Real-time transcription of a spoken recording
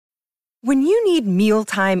When you need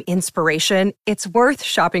mealtime inspiration, it's worth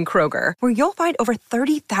shopping Kroger, where you'll find over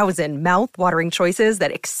 30,000 mouth-watering choices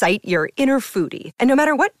that excite your inner foodie. And no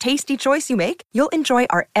matter what tasty choice you make, you'll enjoy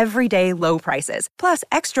our everyday low prices, plus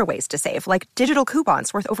extra ways to save, like digital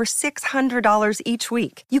coupons worth over $600 each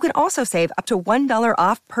week. You can also save up to $1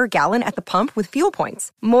 off per gallon at the pump with fuel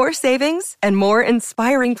points. More savings and more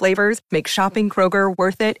inspiring flavors make shopping Kroger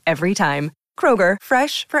worth it every time. Kroger,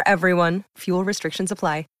 fresh for everyone. Fuel restrictions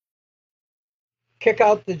apply. Kick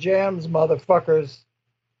out the jams, motherfuckers.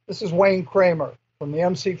 This is Wayne Kramer from the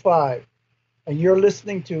MC5, and you're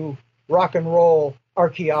listening to Rock and Roll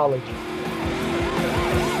Archaeology.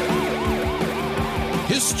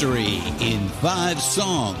 History in 5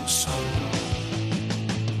 songs.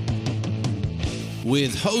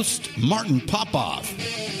 With host Martin Popoff.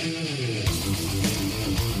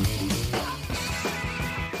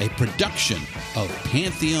 A production of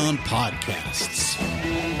Pantheon Podcasts.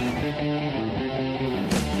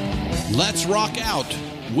 Let's rock out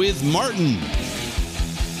with Martin.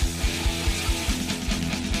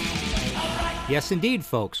 Yes, indeed,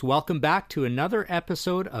 folks. Welcome back to another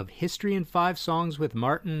episode of History in 5 Songs with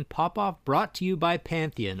Martin Popoff, brought to you by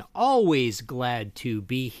Pantheon. Always glad to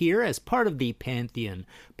be here as part of the Pantheon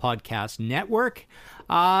Podcast Network.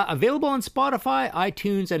 Available on Spotify,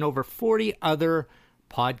 iTunes, and over 40 other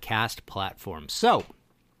podcast platforms. So,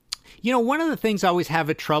 you know, one of the things I always have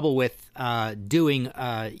a trouble with doing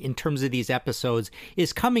in terms of these episodes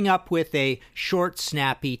is coming up with a short,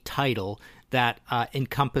 snappy title that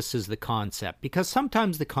encompasses the concept, because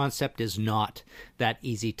sometimes the concept is not that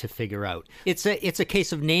easy to figure out. It's a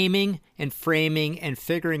case of naming and framing and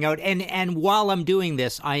figuring out. And while I'm doing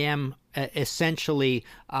this, I am essentially,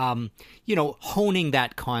 honing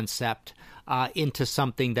that concept into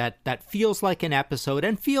something that feels like an episode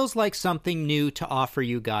and feels like something new to offer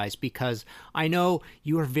you guys, because I know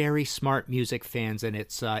you are very smart music fans, and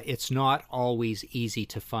it's not always easy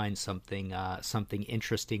to find something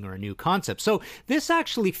interesting or a new concept. So this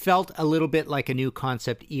actually felt a little bit like a new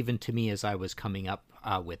concept even to me as I was coming up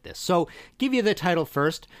with this. So give you the title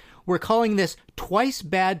first. We're calling this Twice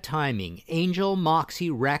Bad Timing: Angel,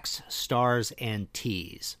 Moxie, Rex, Stars, and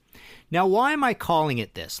Tease. Now, why am I calling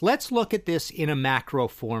it this? Let's look at this in a macro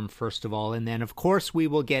form, first of all, and then, of course, we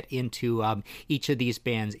will get into each of these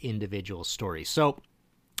bands' individual stories. So,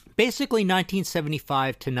 basically,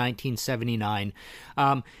 1975 to 1979,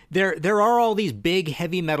 there are all these big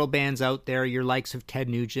heavy metal bands out there, your likes of Ted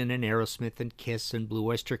Nugent and Aerosmith and Kiss and Blue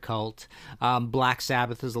Oyster Cult. Black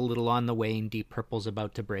Sabbath is a little on the wane. Deep Purple's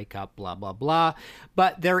about to break up, blah, blah, blah.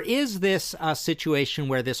 But there is this situation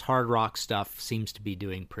where this hard rock stuff seems to be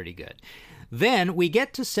doing pretty good. Then we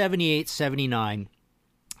get to 78, 79.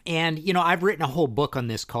 And, you know, I've written a whole book on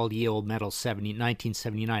this called Ye Old Metal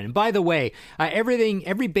 1979. And by the way,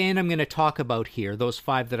 every band I'm going to talk about here, those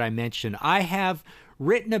 5 that I mentioned, I have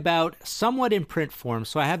written about somewhat in print form.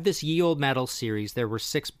 So I have this Ye Old Metal series. There were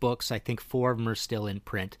 6 books. I think 4 of them are still in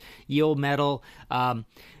print. Ye Old Metal,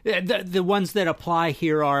 the ones that apply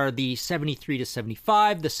here are the 73 to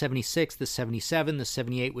 75, the 76, the 77, the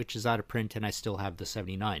 78, which is out of print, and I still have the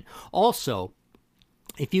 79. Also,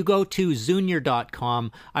 if you go to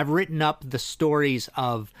Zunior.com, I've written up the stories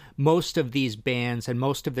of most of these bands and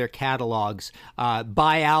most of their catalogs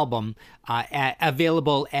by album,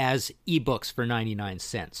 available as ebooks for 99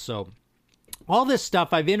 cents. So all this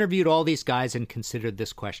stuff, I've interviewed all these guys and considered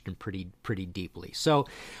this question pretty deeply. So,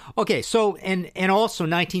 okay, so and also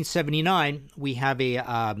 1979, we have a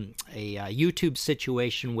YouTube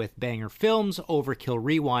situation with Banger Films, Overkill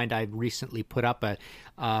Rewind. I recently put up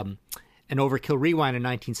an Overkill Rewind in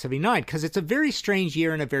 1979, because it's a very strange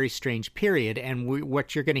year and a very strange period, and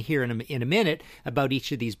what you're going to hear in a minute about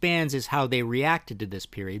each of these bands is how they reacted to this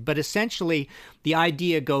period. But essentially, the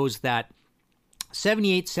idea goes that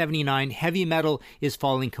 78, 79, heavy metal is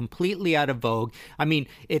falling completely out of vogue. I mean,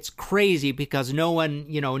 it's crazy because no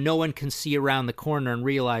one can see around the corner and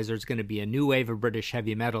realize there's going to be a new wave of British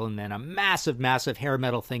heavy metal and then a massive, massive hair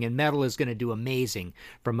metal thing, and metal is going to do amazing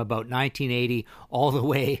from about 1980 all the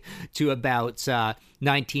way to about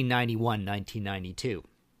 1991, 1992.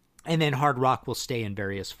 And then hard rock will stay in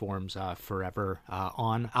various forms forever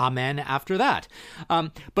on. Amen after that.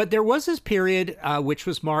 But there was this period which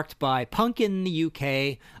was marked by punk in the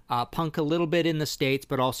UK, punk a little bit in the States,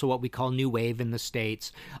 but also what we call new wave in the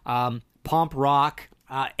States, pomp rock,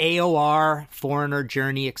 AOR, Foreigner,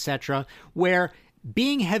 Journey, etc., where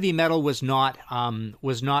being heavy metal was not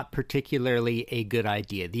particularly a good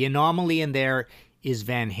idea. The anomaly in there is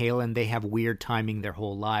Van Halen. They have weird timing their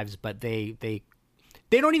whole lives, but they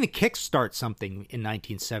they don't even kickstart something in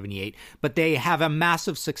 1978, but they have a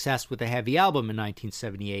massive success with a heavy album in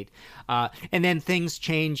 1978. And then things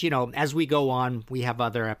change, as we go on. We have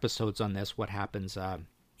other episodes on this, what happens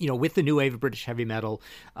with the new wave of British heavy metal,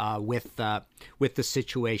 with the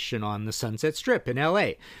situation on the Sunset Strip in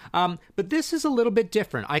L.A. But this is a little bit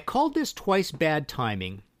different. I called this Twice Bad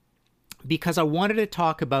Timing because I wanted to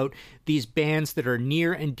talk about these bands that are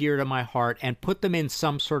near and dear to my heart and put them in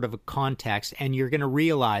some sort of a context, and you're going to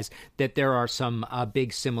realize that there are some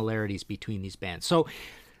big similarities between these bands. So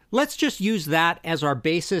let's just use that as our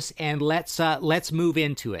basis, and let's move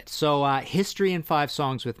into it. So History in 5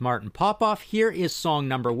 Songs with Martin Popoff. Here is song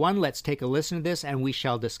number 1. Let's take a listen to this, and we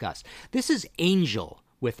shall discuss. This is Angel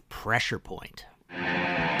with Pressure Point.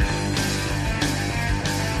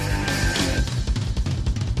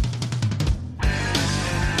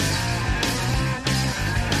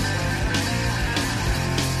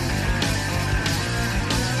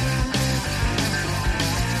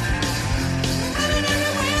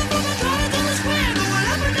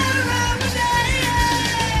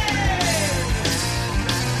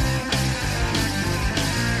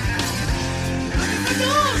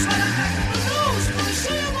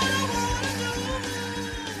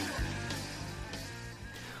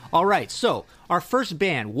 All right, so our first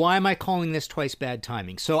band, why am I calling this Twice Bad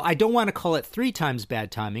Timing? So I don't want to call it 3 times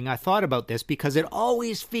bad timing. I thought about this because it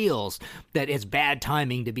always feels that it's bad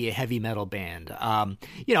timing to be a heavy metal band.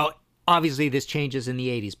 Obviously this changes in the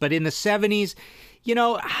 80s, but in the 70s,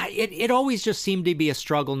 it always just seemed to be a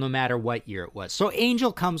struggle no matter what year it was. So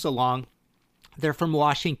Angel comes along. They're from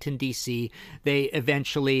Washington, D.C. They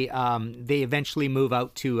eventually move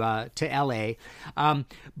out to L.A.,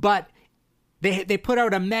 but They put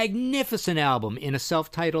out a magnificent album in a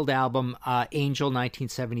self-titled album, Angel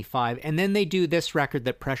 1975, and then they do this record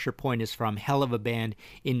that Pressure Point is from, Hell of a Band,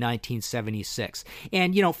 in 1976.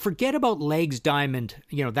 And, forget about Legs Diamond.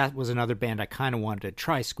 That was another band I kind of wanted to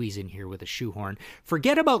try squeeze in here with a shoehorn.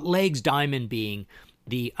 Forget about Legs Diamond being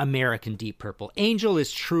the American Deep Purple. Angel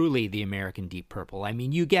is truly the American Deep Purple. I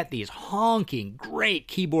mean, you get these honking, great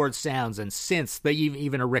keyboard sounds and synths,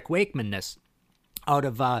 even a Rick Wakeman-ness out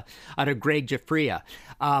of Greg Giuffria.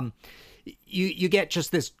 You get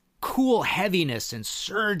just this cool heaviness and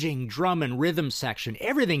surging drum and rhythm section.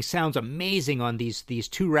 Everything sounds amazing on these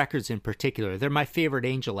 2 records in particular. They're my favorite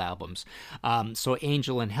Angel albums. So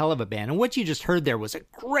Angel and Hell of a Band. And what you just heard there was a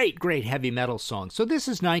great, great heavy metal song. So this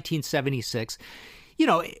is 1976.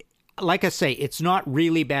 Like I say, it's not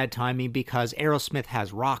really bad timing because Aerosmith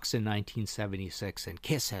has Rocks in 1976, and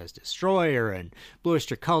Kiss has Destroyer, and Blue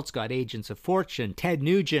Oyster Cult's got Agents of Fortune. Ted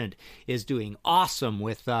Nugent is doing awesome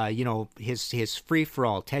with, his Free For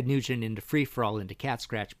All. Ted Nugent into Free For All into Cat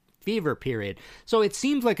Scratch Fever period. So it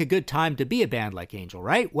seems like a good time to be a band like Angel,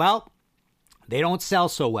 right? Well, they don't sell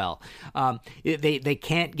so well. They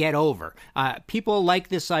can't get over. People like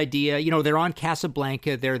this idea. They're on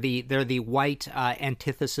Casablanca. They're the white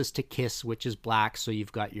antithesis to Kiss, which is black. So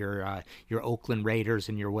you've got your Oakland Raiders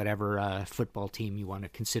and your whatever football team you want to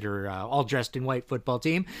consider all dressed in white football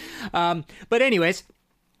team. But anyways.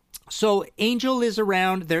 So Angel is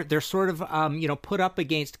around. They're sort of put up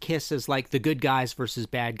against Kiss as like the good guys versus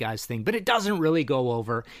bad guys thing, but it doesn't really go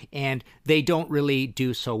over, and they don't really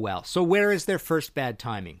do so well. So where is their first bad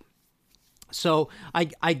timing? So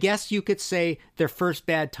I guess you could say their first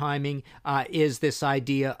bad timing is this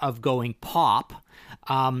idea of going pop.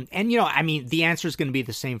 And the answer is going to be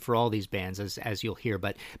the same for all these bands, as you'll hear.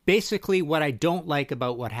 But basically, what I don't like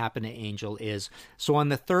about what happened to Angel is, so on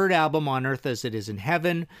the 3rd album, On Earth as It Is in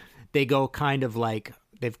Heaven, they go kind of like,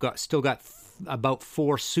 they've still got about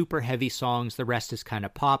 4 super heavy songs. The rest is kind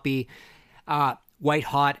of poppy. White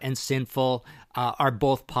Hot and Sinful are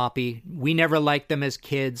both poppy. We never liked them as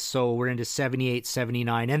kids, so we're into 78,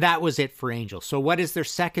 79, and that was it for Angel. So what is their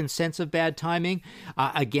second sense of bad timing?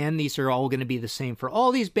 Again, these are all going to be the same for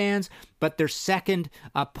all these bands, but their second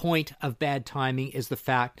point of bad timing is the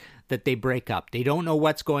fact that they break up. They don't know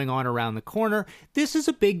what's going on around the corner. This is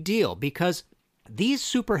a big deal because these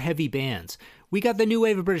super heavy bands, we got the new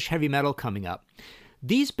wave of British heavy metal coming up.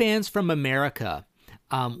 These bands from America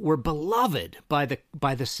were beloved by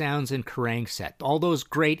the sounds in Kerrang set. All those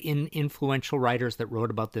great influential writers that wrote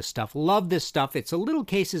about this stuff love this stuff. It's a little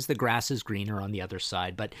cases the grass is greener on the other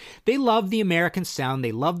side, but they love the American sound.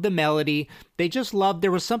 They love the melody. They just loved,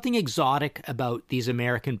 there was something exotic about these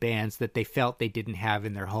American bands that they felt they didn't have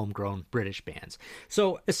in their homegrown British bands.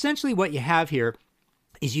 So essentially what you have here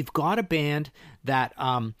is you've got a band that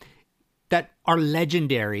that are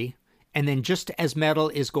legendary, and then just as metal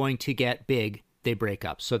is going to get big, they break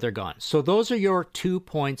up. So they're gone. So those are your 2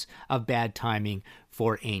 points of bad timing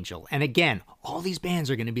for Angel. And again, all these bands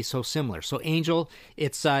are going to be so similar. So Angel,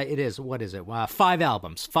 it is 5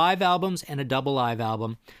 albums. 5 albums and a double live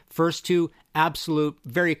album. First 2, absolute,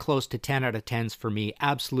 very close to 10 out of 10s for me,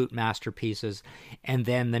 absolute masterpieces. And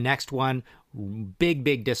then the next one,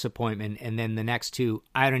 big disappointment. And then the next 2,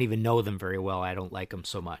 I don't even know them very well. I don't like them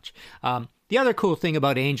so much. The other cool thing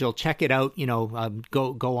about Angel, check it out,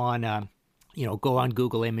 go on go on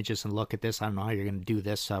Google Images and look at this. I don't know how you're going to do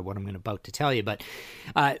this, what I'm about to tell you, but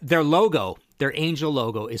their logo, their Angel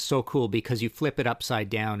logo is so cool because you flip it upside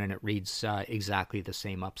down and it reads exactly the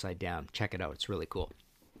same upside down. Check it out. It's really cool.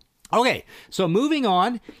 Okay, so moving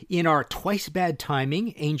on in our twice bad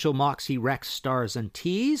timing, Angel, Moxie, Rex, Stars, and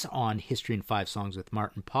Tease on History in 5 Songs with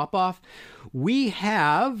Martin Popoff, we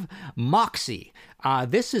have Moxie.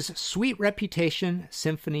 This is Sweet Reputation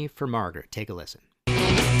Symphony for Margaret. Take a listen.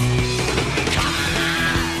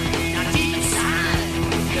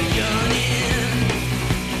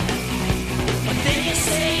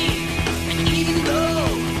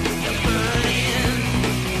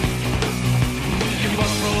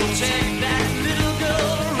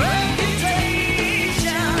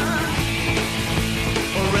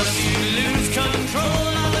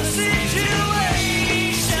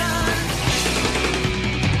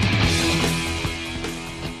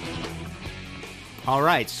 All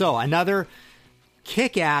right, so another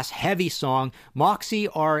kick-ass heavy song. Moxie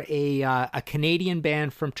are a Canadian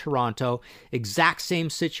band from Toronto. Exact same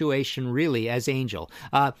situation, really, as Angel.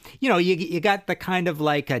 You got the kind of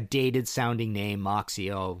like a dated sounding name, Moxie.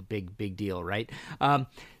 Oh, big deal, right?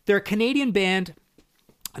 They're a Canadian band.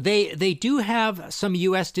 They do have some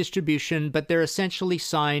U.S. distribution, but they're essentially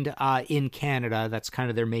signed in Canada. That's kind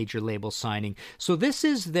of their major label signing. So this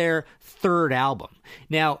is their 3rd album.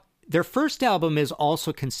 Now, their first album is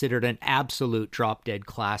also considered an absolute drop-dead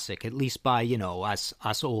classic, at least by,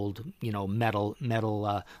 us old,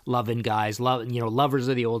 metal loving guys, lovers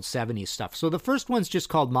of the old 70s stuff. So the first one's just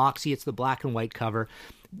called Moxie. It's the black and white cover.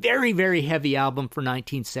 Very, very heavy album for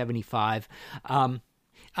 1975.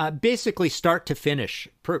 Basically start to finish,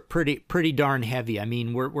 pretty darn heavy. I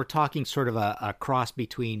mean, we're talking sort of a cross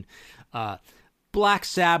between Black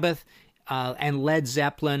Sabbath and Led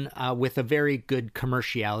Zeppelin with a very good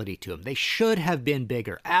commerciality to them. They should have been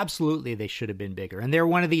bigger. Absolutely, they should have been bigger. And they're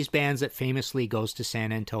one of these bands that famously goes to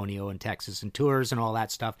San Antonio and Texas and tours and all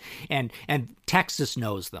that stuff. And Texas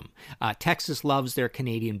knows them. Texas loves their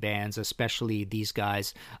Canadian bands, especially these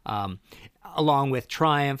guys. Along with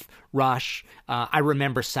Triumph, Rush. I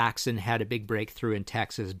remember Saxon had a big breakthrough in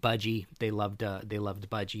Texas. Budgie, they loved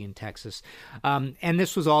Budgie in Texas. And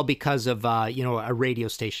this was all because of a radio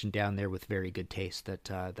station down there with very good taste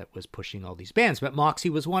that was pushing all these bands. But Moxie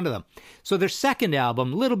was one of them. So their second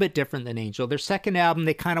album, a little bit different than Angel. Their second album,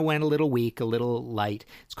 they kind of went a little weak, a little light.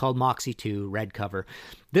 It's called Moxie 2, red cover.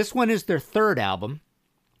 This one is their 3rd album.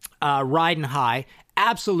 Riding High,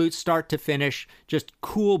 absolute start to finish, just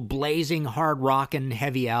cool, blazing, hard rockin'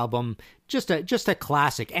 heavy album, just a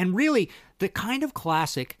classic, and really the kind of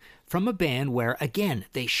classic from a band where, again,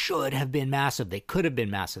 they should have been massive. They could have been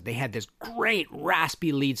massive. They had this great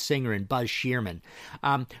raspy lead singer in Buzz Shearman.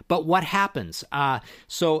 But what happens?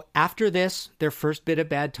 So after this, their first bit of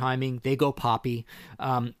bad timing, they go poppy.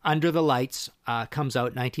 Under the Lights comes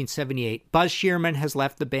out in 1978. Buzz Shearman has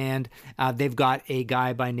left the band. They've got a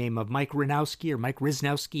guy by name of Mike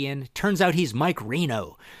Rizkowski in. Turns out he's Mike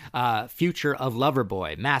Reno, future of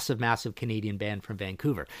Loverboy, massive Canadian band from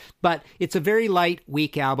Vancouver. But it's a very light,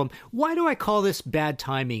 weak album. Why do I call this bad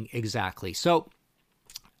timing exactly? So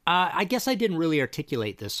I guess I didn't really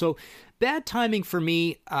articulate this. So bad timing for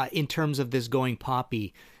me in terms of this going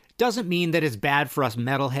poppy doesn't mean that it's bad for us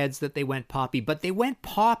metalheads that they went poppy, but they went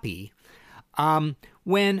poppy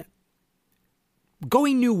when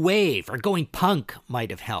going new wave or going punk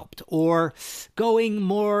might have helped, or going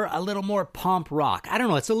a little more pomp rock. I don't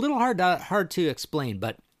know. It's a little hard to explain,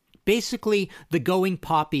 but basically the going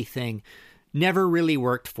poppy thing never really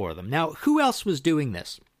worked for them. Now, who else was doing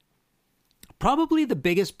this? Probably the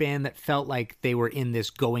biggest band that felt like they were in this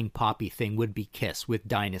going poppy thing would be Kiss with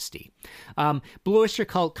Dynasty. Blue Oyster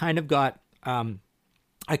Cult kind of got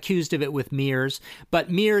accused of it with Mears,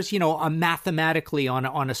 but Mears, mathematically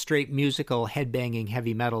on a straight musical headbanging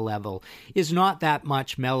heavy metal level is not that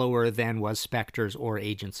much mellower than was Spectres or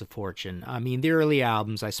Agents of Fortune. I mean, the early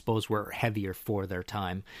albums, I suppose, were heavier for their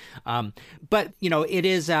time. But, it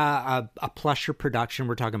is a plusher production.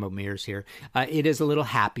 We're talking about Mears here. It is a little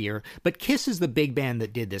happier, but Kiss is the big band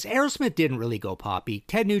that did this. Aerosmith didn't really go poppy.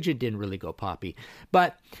 Ted Nugent didn't really go poppy,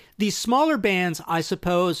 but these smaller bands, I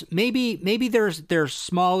suppose, maybe there's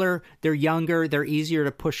smaller, they're younger, they're easier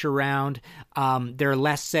to push around, they're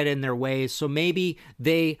less set in their ways. So maybe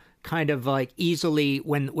they kind of like easily,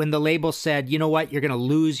 when the label said, you know what, you're going to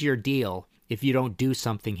lose your deal if you don't do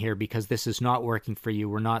something here because this is not working for you,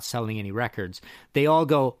 we're not selling any records, they all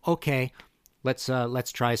go, okay,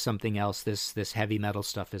 let's try something else. This heavy metal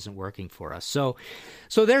stuff isn't working for us. So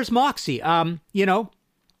there's Moxie.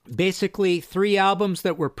 Basically 3 albums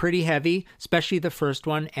that were pretty heavy, especially the first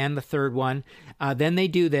one and the third one. Then they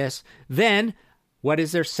do this. Then what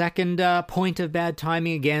is their second point of bad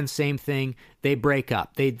timing? Again, same thing. They break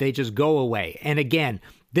up. They just go away. And again,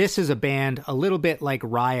 this is a band a little bit like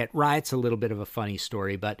Riot. Riot's a little bit of a funny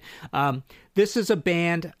story, but this is a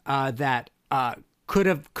band that could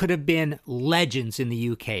have been legends in the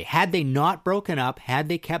UK. Had they not broken up, had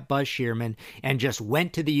they kept Buzz Shearman and just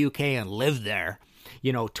went to the UK and lived there,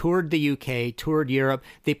 toured the UK, toured Europe,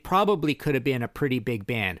 they probably could have been a pretty big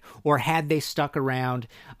band. Or had they stuck around,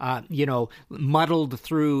 muddled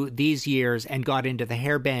through these years and got into the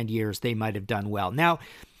hair band years, they might have done well. Now,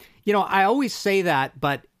 I always say that,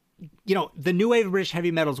 but the new wave of British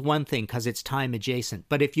heavy metal is one thing because it's time adjacent.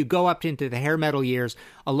 But if you go up into the hair metal years,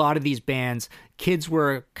 a lot of these bands, kids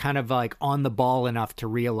were kind of like on the ball enough to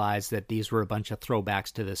realize that these were a bunch of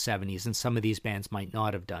throwbacks to the 70s, and some of these bands might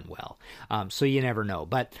not have done well. So you never know.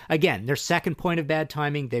 But again, their second point of bad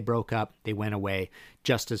timing, they broke up, they went away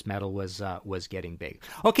just as metal was getting big.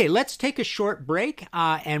 Okay, let's take a short break,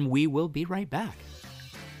 and we will be right back.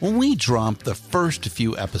 When we dropped the first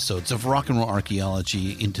few episodes of Rock and Roll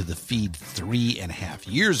Archaeology into the feed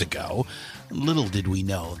 3.5 years ago, little did we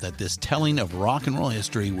know that this telling of rock and roll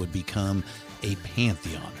history would become a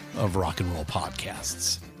pantheon of rock and roll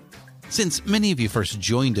podcasts. Since many of you first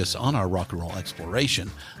joined us on our rock and roll exploration,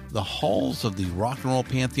 the halls of the rock and roll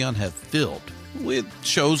pantheon have filled with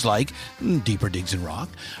shows like Deeper Digs in Rock,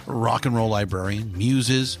 Rock and Roll Librarian,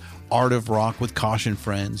 Muses, Art of Rock with Caution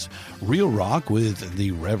Friends, Real Rock with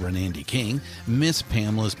the Reverend Andy King, Miss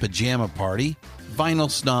Pamela's Pajama Party, Vinyl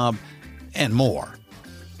Snob, and more.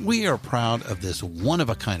 We are proud of this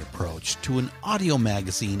one-of-a-kind approach to an audio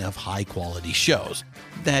magazine of high-quality shows.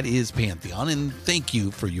 That is Pantheon, and thank you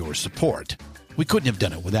for your support. We couldn't have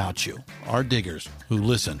done it without you, our diggers who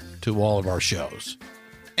listen to all of our shows.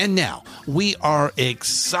 And now, we are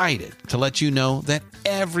excited to let you know that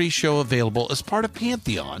every show available as part of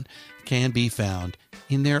Pantheon can be found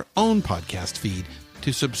in their own podcast feed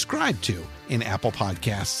to subscribe to in Apple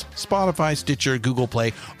Podcasts, Spotify, Stitcher, Google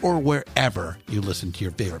Play, or wherever you listen to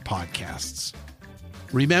your favorite podcasts.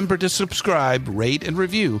 Remember to subscribe, rate, and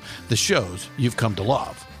review the shows you've come to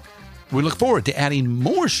love. We look forward to adding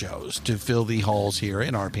more shows to fill the halls here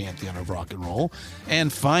in our Pantheon of Rock and Roll,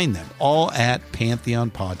 and find them all at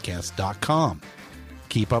pantheonpodcast.com.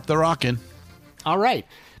 Keep up the rockin'. All right.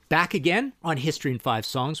 Back again on History in 5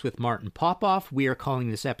 Songs with Martin Popoff. We are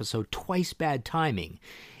calling this episode Twice Bad Timing,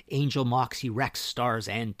 Angel, Moxie, Rex, Stars,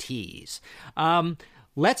 and Tease.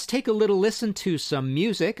 Let's take a little listen to some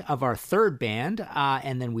music of our third band,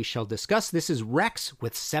 and then we shall discuss. This is Rex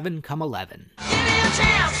with 7 Come 11. Give me a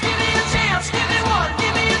chance, give me a chance, give me one,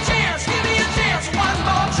 give me a chance, one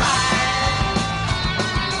more try.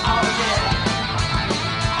 Oh yeah.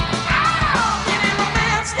 Oh, give me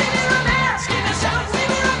romance, give me something,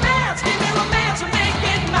 give me romance, and make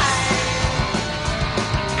it mine.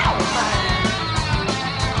 Oh mine.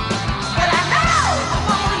 But I know I'm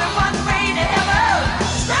only one way to heaven.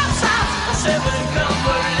 Stop signs, 7 come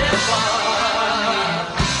 11.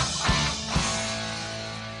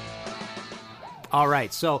 All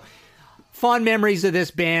right, so fond memories of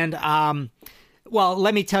this band. Well,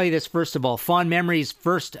 let me tell you this first of all. Fond memories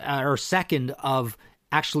first or second of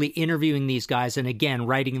actually interviewing these guys and, again,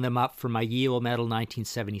 writing them up for my Ye Olde Metal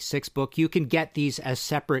 1976 book. You can get these as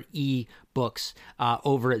separate e-books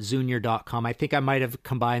over at Zunior.com. I think I might have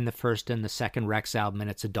combined the first and the second Rex album, and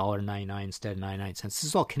it's $1.99 instead of 99 cents. This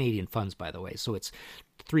is all Canadian funds, by the way, so it's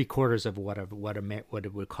 3/4 of what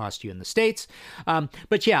it would cost you in the States.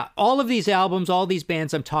 But yeah, all of these albums, all these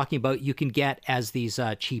bands I'm talking about, you can get as these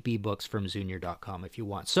cheap ebooks from Zunior.com if you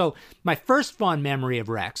want. So my first fond memory of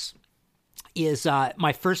Rex is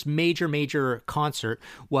my first major concert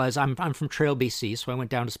was, I'm from Trail, BC, so I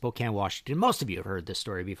went down to Spokane, Washington. Most of you have heard this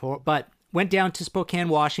story before, but went down to Spokane,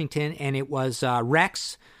 Washington, and it was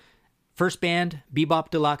Rex, first band, Bebop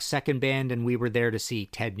Deluxe, second band, and we were there to see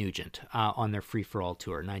Ted Nugent on their Free For All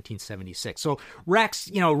tour, 1976. So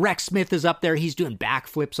Rex, Rex Smith is up there. He's doing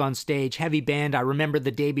backflips on stage, heavy band. I remember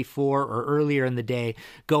the day before or earlier in the day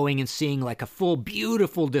going and seeing like a full,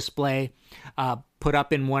 beautiful display put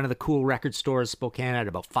up in one of the cool record stores, Spokane, had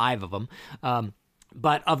about 5 of them.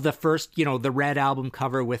 but of the first, the red album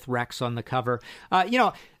cover with Rex on the cover.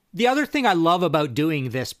 The other thing I love about doing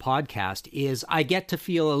this podcast is I get to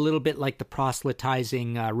feel a little bit like the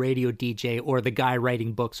proselytizing radio DJ or the guy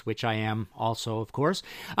writing books, which I am also, of course,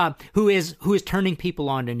 who is turning people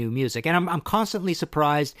on to new music. And I'm constantly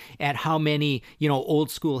surprised at how many,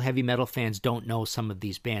 old school heavy metal fans don't know some of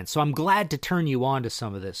these bands. So I'm glad to turn you on to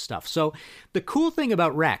some of this stuff. So the cool thing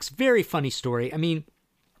about Rex, very funny story. I mean,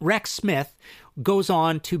 Rex Smith goes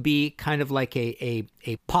on to be kind of like a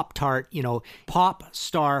Pop-Tart, pop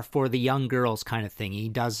star for the young girls kind of thing. He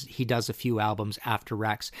does a few albums after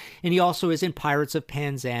Rex, and he also is in Pirates of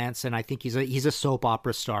Penzance, and I think he's a soap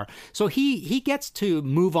opera star. So he gets to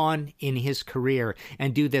move on in his career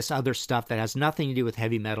and do this other stuff that has nothing to do with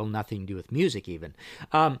heavy metal, nothing to do with music even.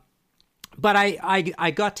 But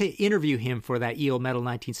I got to interview him for that EO Metal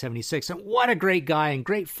 1976, and what a great guy and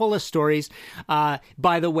great, full of stories.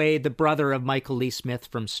 By the way, the brother of Michael Lee Smith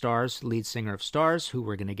from Stars, lead singer of Stars, who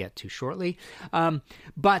we're going to get to shortly. So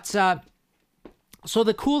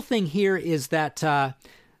the cool thing here is that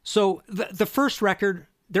the first record,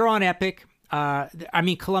 they're on Epic.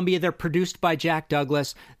 Columbia, they're produced by Jack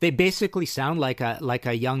Douglas. They basically sound like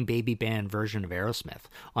a young baby band version of Aerosmith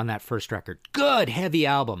on that first record. Good, heavy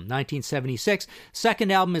album, 1976.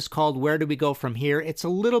 Second album is called Where Do We Go From Here? It's a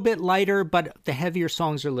little bit lighter, but the heavier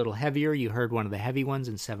songs are a little heavier. You heard one of the heavy ones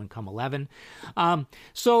in 7 Come 11.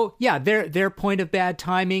 Their point of bad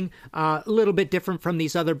timing, a little bit different from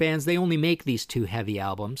these other bands. They only make these 2 heavy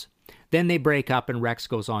albums. Then they break up and Rex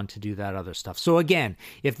goes on to do that other stuff. So again,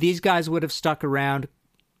 if these guys would have stuck around,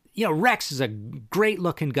 Rex is a great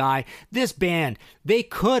looking guy. This band, they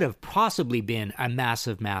could have possibly been a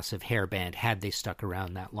massive, massive hair band had they stuck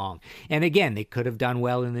around that long. And again, they could have done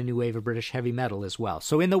well in the new wave of British heavy metal as well.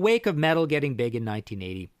 So in the wake of metal getting big in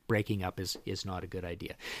 1980, breaking up is not a good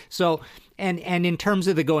idea. So, and in terms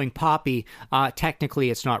of the going poppy, technically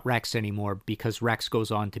it's not Rex anymore because Rex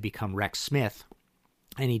goes on to become Rex Smith.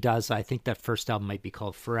 And he does, I think that first album might be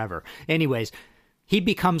called Forever. Anyways, he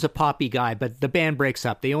becomes a poppy guy, but the band breaks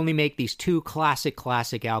up. They only make these 2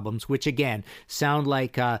 classic albums, which again, sound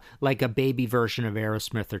like a baby version of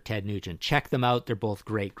Aerosmith or Ted Nugent. Check them out. They're both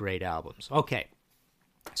great albums. Okay.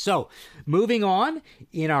 So, moving on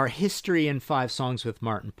in our History in 5 Songs with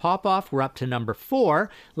Martin Popoff, we're up to number 4.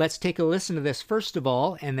 Let's take a listen to this first of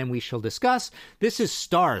all, and then we shall discuss. This is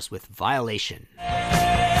Stars with Violation.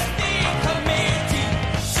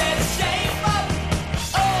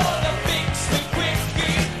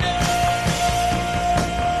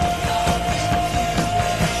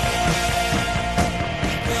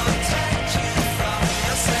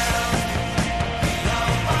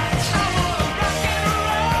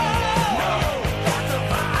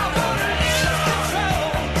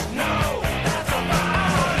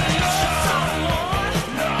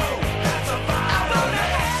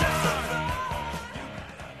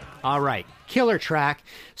 All right, killer track.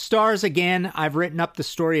 Stars again. I've written up the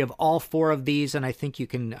story of all 4 of these, and I think you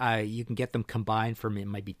can get them combined for me. It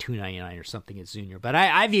might be $2.99 or something at Zunior. But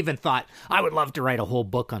I've even thought I would love to write a whole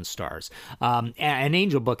book on Stars. An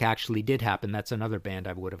Angel book actually did happen. That's another band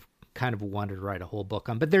I would have kind of wanted to write a whole book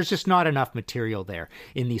on. But there's just not enough material there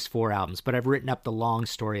in these 4 albums. But I've written up the long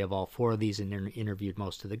story of all 4 of these and interviewed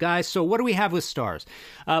most of the guys. So what do we have with Stars?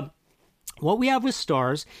 What we have with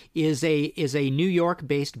Stars is a New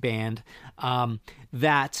York-based band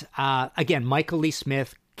that, again, Michael Lee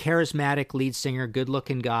Smith, charismatic lead singer,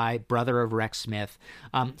 good-looking guy, brother of Rex Smith.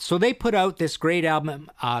 So they put out this great album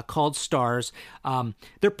called Stars.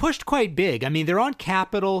 They're pushed quite big. I mean, they're on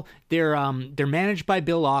Capitol. They're managed by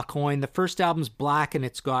Bill Aucoin. The first album's black, and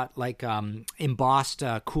it's got like embossed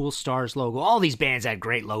Cool Stars logo. All these bands had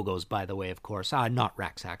great logos, by the way, of course. Not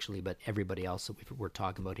Rex, actually, but everybody else that we're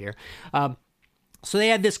talking about here. So they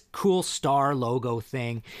had this cool star logo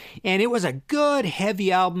thing, and it was a good,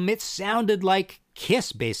 heavy album. It sounded like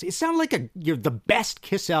Kiss, basically. It sounded like the best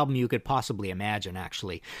Kiss album you could possibly imagine,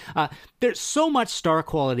 actually. There's so much star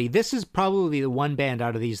quality. This is probably the one band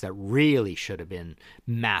out of these that really should have been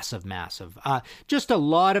massive. Just a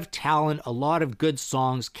lot of talent, a lot of good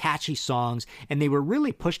songs, catchy songs, and they were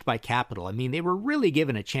really pushed by Capitol. I mean, they were really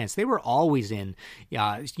given a chance. They were always in,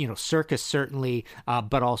 Circus, certainly,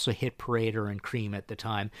 but also Hit Parader and Cream at the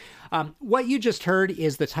time. What you just heard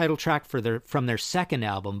is the title track from their second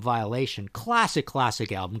album, Violation.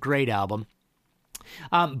 Classic album, great album.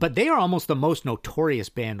 But they are almost the most notorious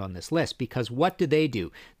band on this list because what do they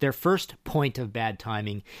do? Their first point of bad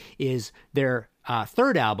timing is their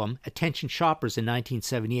third album, Attention Shoppers in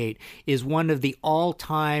 1978, is one of the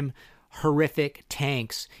all-time horrific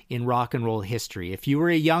tanks in rock and roll history. If you were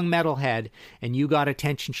a young metalhead and you got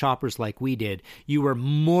Attention Shoppers like we did, you were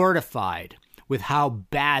mortified with how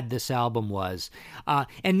bad this album was.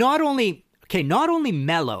 And not only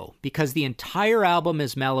mellow, because the entire album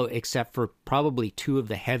is mellow except for probably two of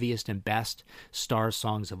the heaviest and best Stars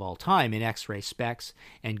songs of all time in X-Ray Specs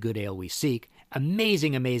and Good Ale We Seek.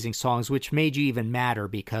 Amazing, amazing songs, which made you even madder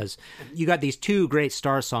because you got these two great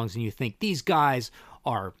Stars songs and you think these guys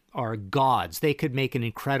are gods. They could make an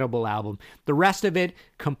incredible album. The rest of it,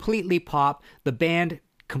 completely pop. The band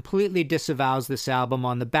completely disavows this album.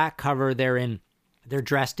 On the back cover, they're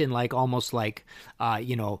dressed in almost like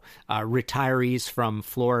retirees from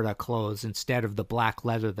Florida clothes instead of the black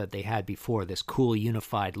leather that they had before, this cool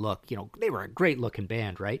unified look. They were a great looking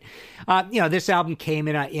band, right? This album came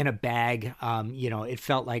in a bag. It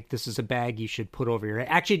felt like this is a bag you should put over your head.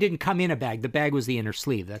 Actually, it didn't come in a bag. The bag was the inner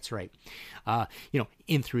sleeve. That's right.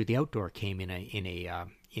 In Through the Outdoor came in a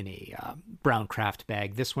brown craft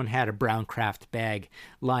bag. This one had a brown craft bag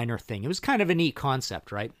liner thing. It was kind of a neat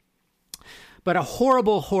concept, right? But a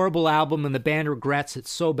horrible, horrible album, and the band regrets it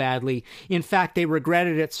so badly. In fact, they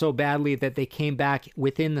regretted it so badly that they came back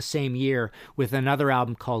within the same year with another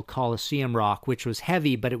album called Coliseum Rock, which was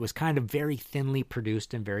heavy, but it was kind of very thinly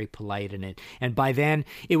produced and very polite in it. And by then,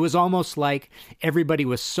 it was almost like everybody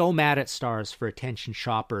was so mad at Stars for Attention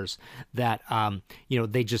Shoppers that,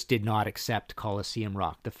 they just did not accept Coliseum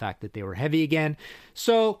Rock, the fact that they were heavy again.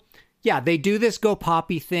 So yeah, they do this go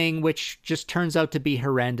poppy thing, which just turns out to be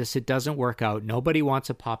horrendous. It doesn't work out. Nobody wants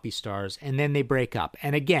a poppy Stars. And then they break up.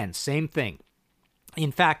 And again, same thing.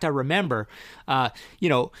 In fact, I remember,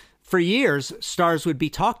 for years, Stars would be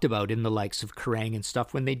talked about in the likes of Kerrang and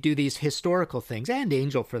stuff when they do these historical things, and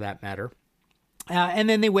Angel for that matter. And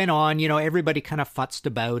then they went on, everybody kind of futzed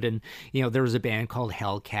about, and, there was a band called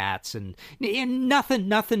Hellcats, and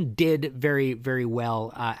nothing did very, very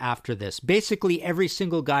well after this. Basically, every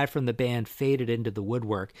single guy from the band faded into the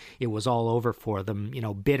woodwork. It was all over for them,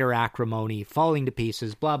 bitter acrimony, falling to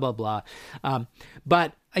pieces, blah, blah, blah.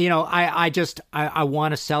 But I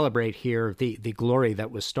want to celebrate here the glory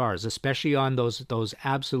that was Stars, especially on those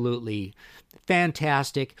absolutely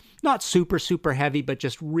fantastic, not super, super heavy, but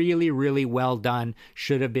just really, really well done,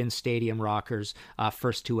 should have been stadium rockers,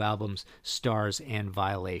 first two albums, Stars and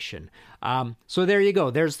Violation. So there you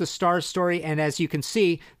go. There's the Stars story. And as you can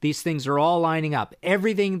see, these things are all lining up.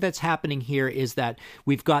 Everything that's happening here is that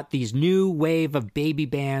we've got these new wave of baby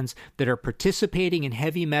bands that are participating in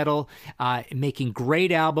heavy metal, making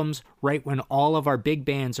great albums right when all of our big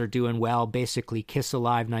bands are doing well, basically Kiss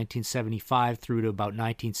Alive 1975 through to about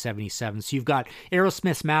 1977. So you've got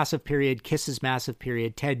Aerosmith's massive period, Kiss's massive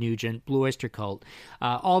period, Ted Nugent, Blue Oyster Cult,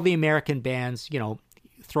 all the American bands,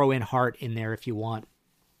 throw in Heart in there if you want.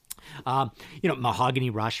 Mahogany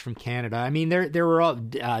Rush from Canada. I mean, there were all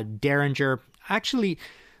Derringer. Actually,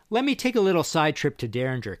 let me take a little side trip to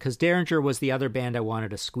Derringer, because Derringer was the other band I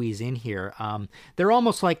wanted to squeeze in here. They're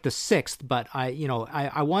almost like the sixth, but I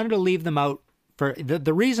wanted to leave them out. For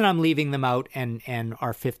the reason I'm leaving them out, and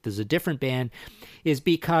our fifth is a different band, is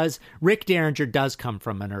because Rick Derringer does come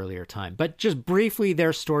from an earlier time. But just briefly,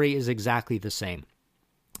 their story is exactly the same.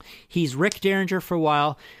 He's Rick Derringer for a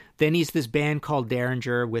while. Then he's this band called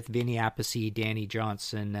Derringer with Vinny Appice, Danny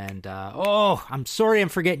Johnson, and I'm sorry I'm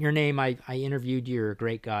forgetting your name. I interviewed you. You're a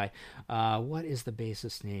great guy. What is the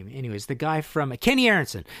bassist name? Anyways, the guy from Kenny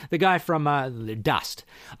Aronson, the guy from Dust.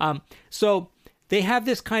 So they have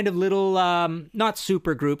this kind of little, not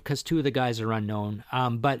super group, because two of the guys are unknown,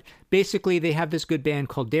 but basically they have this good band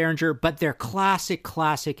called Derringer, but their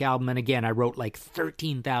classic album, and again, I wrote like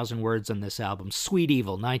 13,000 words on this album, Sweet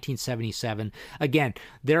Evil, 1977. Again,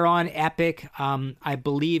 they're on Epic. I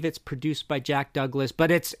believe it's produced by Jack Douglas,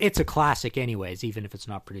 but it's a classic anyways, even if it's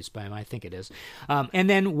not produced by him. I think it is. And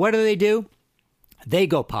then what do? They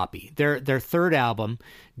go poppy. Their third album,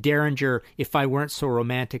 Derringer, If I Weren't So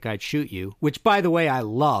Romantic, I'd Shoot You, which, by the way, I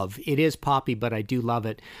love. It is poppy, but I do love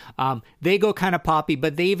it. They go kind of poppy,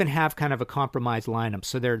 but they even have kind of a compromised lineup,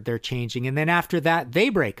 so they're changing. And then after that, they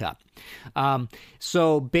break up.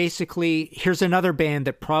 So basically, here's another band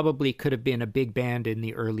that probably could have been a big band in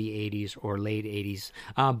the early 80s or late 80s,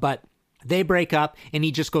 but they break up, and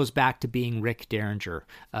he just goes back to being Rick Derringer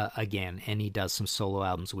again, and he does some solo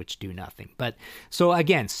albums which do nothing. But so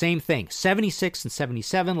again, same thing, 76 and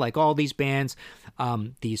 77, like all these bands,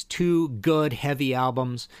 these two good heavy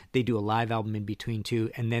albums, they do a live album in between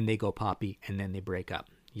two, and then they go poppy, and then they break up.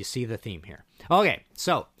 You see the theme here. Okay,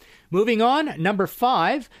 so moving on, number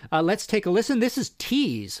 5, let's take a listen. This is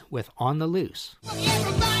Tease with On the Loose.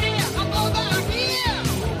 Everybody, I'm over here.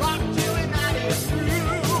 Rock till the night is through.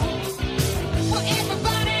 Well,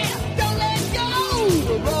 everybody, don't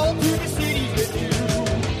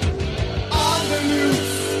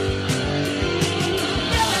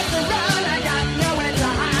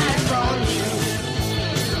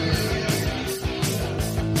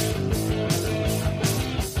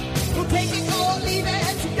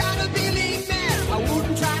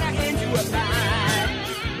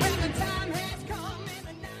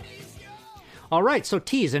All right, so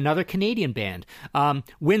Tease, another Canadian band.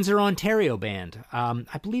 Windsor, Ontario band.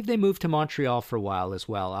 I believe they moved to Montreal for a while as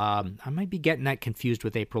well. I might be getting that confused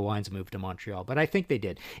with April Wine's move to Montreal, but I think they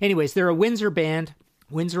did. Anyways, they're a Windsor band,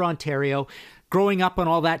 Windsor, Ontario, growing up on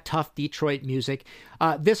all that tough Detroit music.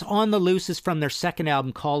 This On the Loose is from their second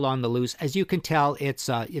album called On the Loose. As you can tell, it's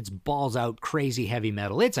balls out crazy heavy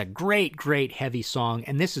metal. It's a great, great heavy song,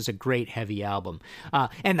 and this is a great heavy album.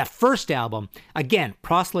 And the first album, again,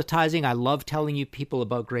 proselytizing. I love telling you people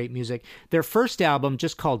about great music. Their first album,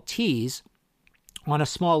 just called Tease, on a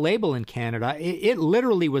small label in Canada. It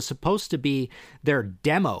literally was supposed to be their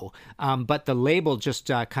demo, but the label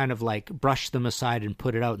just kind of like brushed them aside and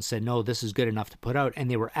put it out and said, no, this is good enough to put out.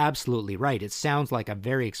 And they were absolutely right. It sounds like a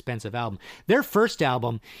very expensive album. Their first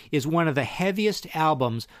album is one of the heaviest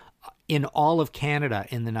albums in all of Canada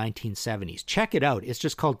in the 1970s. Check it out. It's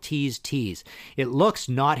just called Tease Tease. It looks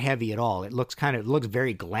not heavy at all. It looks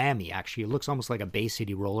very glammy, actually. It looks almost like a Bay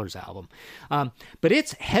City Rollers album. But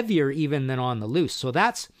it's heavier even than On the Loose. So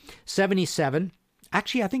that's 77.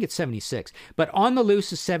 Actually, I think it's 76. But On the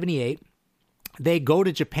Loose is 78. They go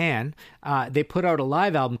to Japan. They put out a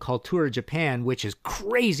live album called Tour of Japan, which is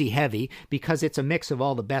crazy heavy because it's a mix of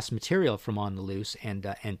all the best material from On the Loose and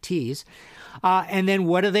Tease. And then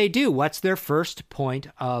what do? What's their first point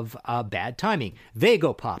of bad timing? They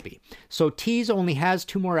go poppy. So Tease only has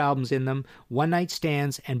 2 more albums in them, One Night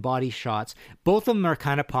Stands and Body Shots. Both of them are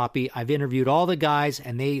kind of poppy. I've interviewed all the guys,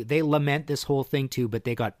 and they lament this whole thing too, but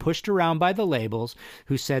they got pushed around by the labels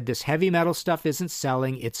who said this heavy metal stuff isn't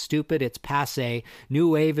selling. It's stupid. It's passé. New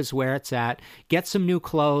wave is where it's at. Get some new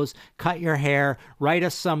clothes, cut your hair, write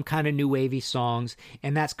us some kind of new wavy songs.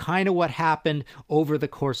 And that's kind of what happened over the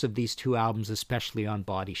course of these 2 albums, especially on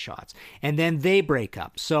Body Shots. And then they break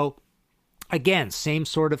up. So again, same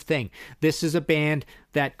sort of thing. This is a band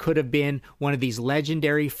that could have been one of these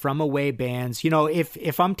legendary From Away bands. You know,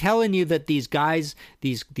 if I'm telling you that these guys,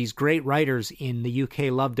 these great writers in the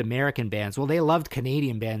UK loved American bands, well, they loved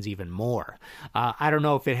Canadian bands even more. I don't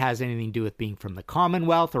know if it has anything to do with being from the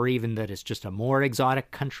Commonwealth or even that it's just a more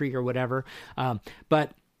exotic country or whatever.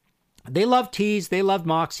 But they loved Tease, they loved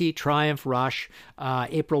Moxie, Triumph, Rush,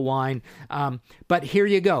 April Wine. But here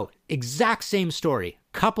you go. Exact same story.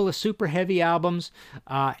 Couple of super heavy albums,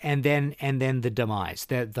 and then the demise,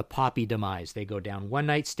 the poppy demise. They go down. One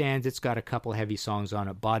Night Stands, it's got a couple heavy songs on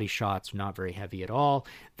it. Body Shots, not very heavy at all.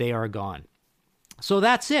 They are gone. So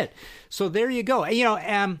that's it. So there you go. You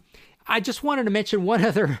know, I just wanted to mention one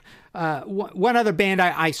other band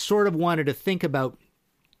I sort of wanted to think about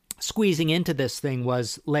squeezing into this thing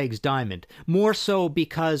was Legs Diamond, more so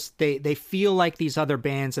because they feel like these other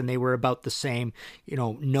bands and they were about the same, you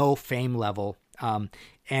know, no fame level,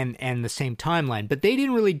 and the same timeline, but they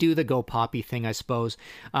didn't really do the go poppy thing, I suppose.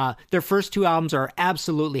 Their first 2 albums are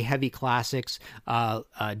absolutely heavy classics.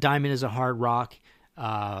 Diamond is a Hard Rock,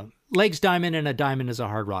 Legs Diamond and A Diamond is a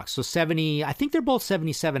Hard Rock. So 70, I think they're both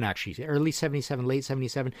 77 actually, early 77, late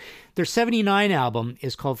 77. Their 79 album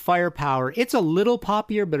is called Firepower. It's a little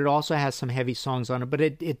poppier, but it also has some heavy songs on it, but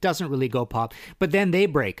it doesn't really go pop. But then they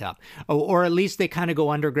break up, or at least they kind of go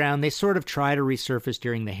underground. They sort of try to resurface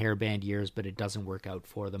during the hair band years, but it doesn't work out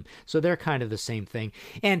for them. So they're kind of the same thing.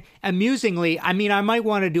 And amusingly, I mean, I might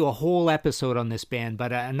want to do a whole episode on this band,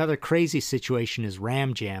 but another crazy situation is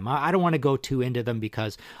Ram Jam. I don't want to go too into them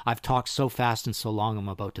because I've talked so fast and so long I'm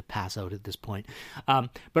about to pass out at this point.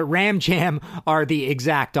 But Ram Jam are the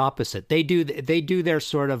exact opposite. They do their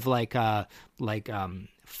sort of like Foghat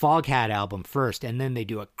album first, and then they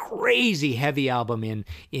do a crazy heavy album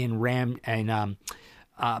in Ram and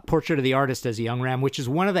Portrait of the Artist as a Young Ram, which is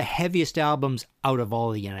one of the heaviest albums out of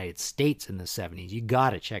all the United States in the 70s. You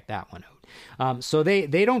got to check that one out. So they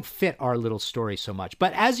don't fit our little story so much.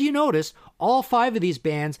 But as you notice, all 5 of these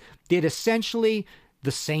bands did essentially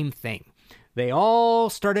the same thing. They all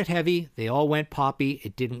started heavy. They all went poppy.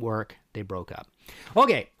 It didn't work. They broke up.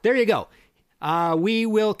 Okay, there you go. We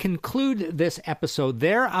will conclude this episode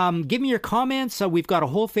there. Give me your comments. We've got a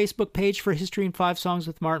whole Facebook page for History in 5 Songs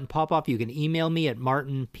with Martin Popoff. You can email me at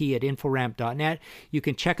martinp@inforamp.net. You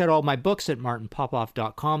can check out all my books at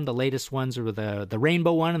martinpopoff.com. The latest ones are the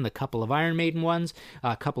Rainbow one and the couple of Iron Maiden ones.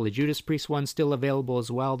 A couple of Judas Priest ones still available as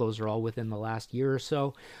well. Those are all within the last year or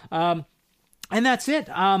so. And that's it.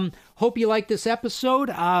 Hope you like this episode.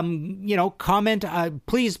 Comment.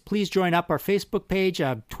 Please join up our Facebook page,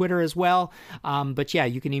 Twitter as well. But yeah,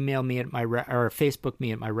 you can email me at or Facebook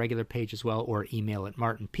me at my regular page as well, or email at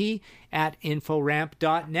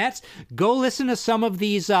martinp@inforamp.net. Go listen to some of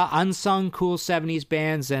these unsung cool 70s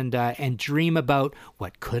bands and dream about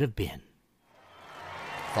what could have been.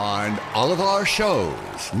 Find all of our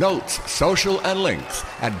shows, notes, social, and links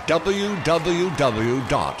at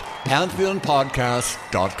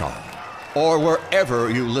www.pantheonpodcast.com or wherever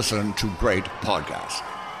you listen to great podcasts.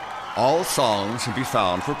 All songs can be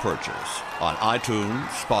found for purchase on iTunes,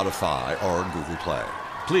 Spotify, or Google Play.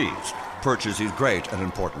 Please purchase these great and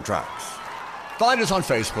important tracks. Find us on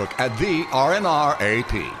Facebook at the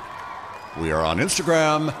RNRAP. We are on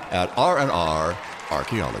Instagram at RNR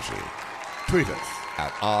Archaeology. Tweet us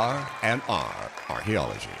at RNR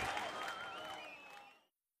Archaeology.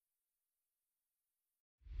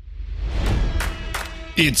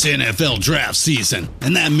 It's NFL draft season,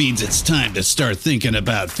 and that means it's time to start thinking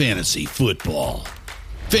about fantasy football.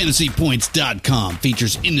 FantasyPoints.com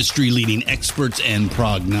features industry-leading experts and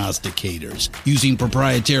prognosticators using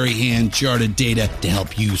proprietary hand-charted data to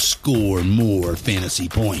help you score more fantasy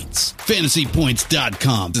points.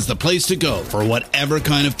 FantasyPoints.com is the place to go for whatever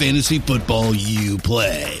kind of fantasy football you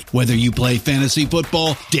play. Whether you play fantasy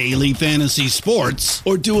football, daily fantasy sports,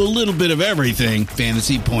 or do a little bit of everything,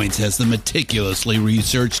 Fantasy Points has the meticulously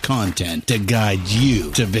researched content to guide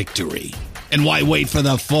you to victory. And why wait for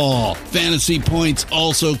the fall? Fantasy Points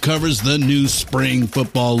also covers the new spring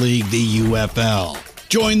football league, the UFL.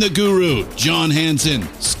 Join the guru, John Hansen,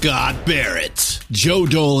 Scott Barrett, Joe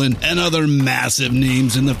Dolan, and other massive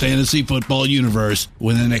names in the fantasy football universe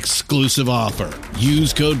with an exclusive offer.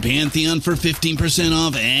 Use code Pantheon for 15%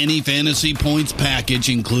 off any Fantasy Points package,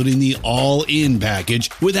 including the all-in package,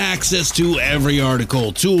 with access to every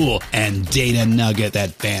article, tool, and data nugget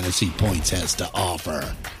that Fantasy Points has to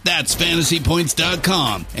offer. That's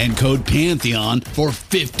FantasyPoints.com and code Pantheon for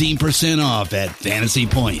 15% off at Fantasy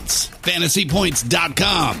Points.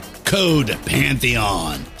 FantasyPoints.com, code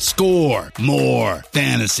Pantheon. Score more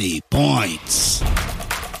fantasy points.